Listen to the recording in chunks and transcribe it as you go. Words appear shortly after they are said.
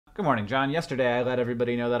Good morning, John. Yesterday I let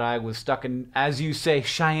everybody know that I was stuck in, as you say,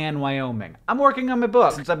 Cheyenne, Wyoming. I'm working on my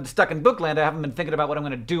book. Since I'm stuck in Bookland, I haven't been thinking about what I'm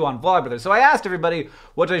going to do on Vlogbrothers. So I asked everybody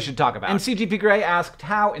what they should talk about. And CGP Grey asked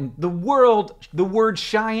how in the world the word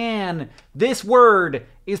Cheyenne, this word,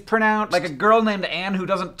 is pronounced like a girl named Anne who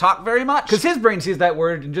doesn't talk very much. Because his brain sees that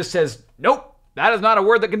word and just says, nope. That is not a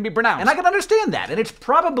word that can be pronounced. And I can understand that, and it's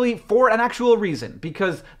probably for an actual reason,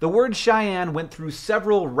 because the word Cheyenne went through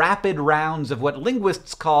several rapid rounds of what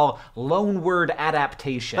linguists call loanword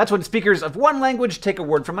adaptation. That's when speakers of one language take a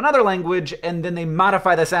word from another language, and then they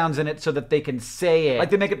modify the sounds in it so that they can say it.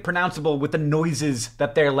 Like they make it pronounceable with the noises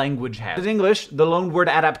that their language has. In English, the loanword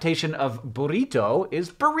adaptation of burrito is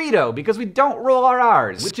burrito, because we don't roll our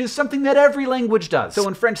R's, which is something that every language does. So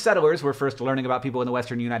when French settlers were first learning about people in the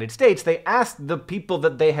Western United States, they asked the people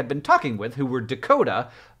that they had been talking with, who were Dakota,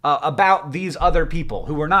 about these other people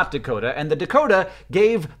who were not Dakota, and the Dakota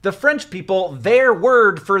gave the French people their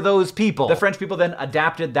word for those people. The French people then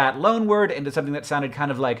adapted that loan word into something that sounded kind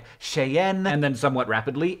of like Cheyenne, and then somewhat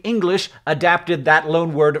rapidly, English adapted that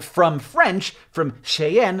loan word from French, from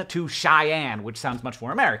Cheyenne to Cheyenne, which sounds much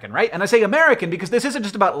more American, right? And I say American because this isn't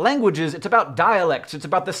just about languages, it's about dialects, it's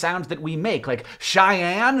about the sounds that we make. Like,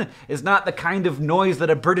 Cheyenne is not the kind of noise that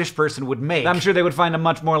a British person would make. I'm sure they would find a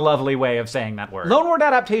much more lovely way of saying that word. Loan word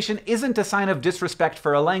adaptation isn't a sign of disrespect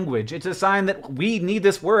for a language. It's a sign that we need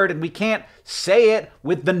this word and we can't say it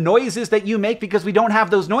with the noises that you make because we don't have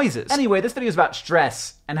those noises. Anyway, this video is about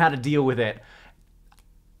stress and how to deal with it.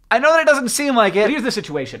 I know that it doesn't seem like it, but here's the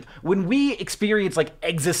situation. When we experience like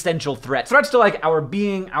existential threats to like our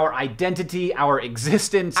being, our identity, our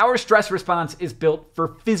existence, our stress response is built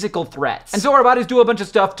for physical threats. And so our bodies do a bunch of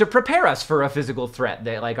stuff to prepare us for a physical threat.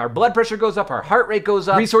 Like our blood pressure goes up, our heart rate goes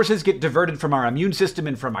up, resources get diverted from our immune system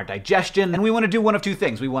and from our digestion, and we want to do one of two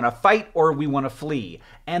things. We want to fight or we want to flee.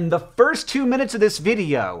 And the first 2 minutes of this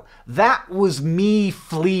video, that was me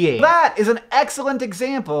fleeing. That is an excellent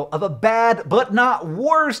example of a bad but not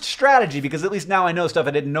worst strategy, because at least now I know stuff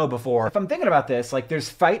I didn't know before. If I'm thinking about this, like there's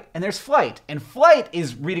fight and there's flight. And flight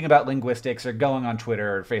is reading about linguistics or going on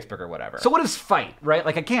Twitter or Facebook or whatever. So what is fight, right?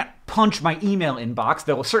 Like I can't punch my email inbox,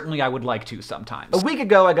 though certainly I would like to sometimes. A week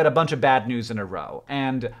ago, I got a bunch of bad news in a row.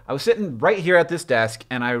 And I was sitting right here at this desk,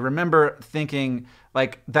 and I remember thinking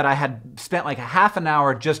like that I had spent like a half an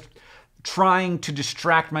hour just trying to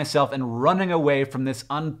distract myself and running away from this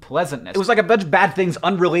unpleasantness. It was like a bunch of bad things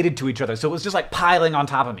unrelated to each other, so it was just like piling on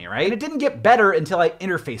top of me, right? And it didn't get better until I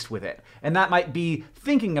interfaced with it. And that might be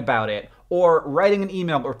thinking about it, or writing an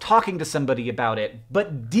email, or talking to somebody about it,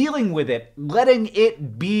 but dealing with it, letting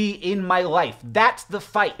it be in my life. That's the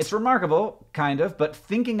fight. It's remarkable, kind of, but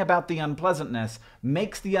thinking about the unpleasantness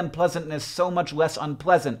makes the unpleasantness so much less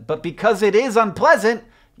unpleasant. But because it is unpleasant,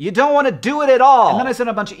 you don't want to do it at all. And then I sent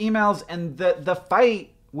a bunch of emails, and the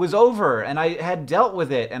fight was over, and I had dealt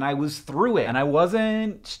with it, and I was through it, and I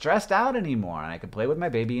wasn't stressed out anymore, and I could play with my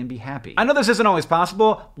baby and be happy. I know this isn't always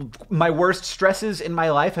possible. My worst stresses in my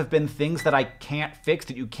life have been things that I can't fix,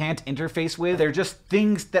 that you can't interface with. They're just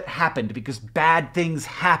things that happened because bad things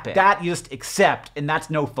happen. That you just accept, and that's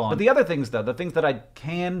no fun. But the other things, though, the things that I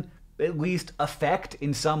can at least affect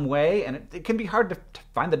in some way, and it can be hard to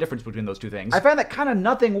find the difference between those two things. I find that kind of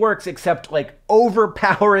nothing works except like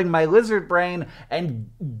overpowering my lizard brain and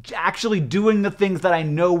actually doing the things that I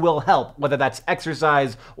know will help, whether that's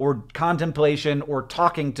exercise or contemplation or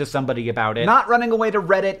talking to somebody about it, not running away to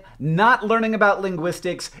Reddit, not learning about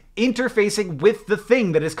linguistics, interfacing with the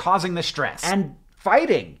thing that is causing the stress, and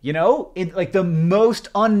fighting, you know, in like the most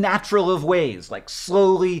unnatural of ways, like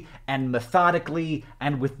slowly and methodically,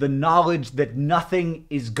 and with the knowledge that nothing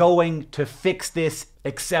is going to fix this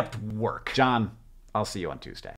except work. John, I'll see you on Tuesday.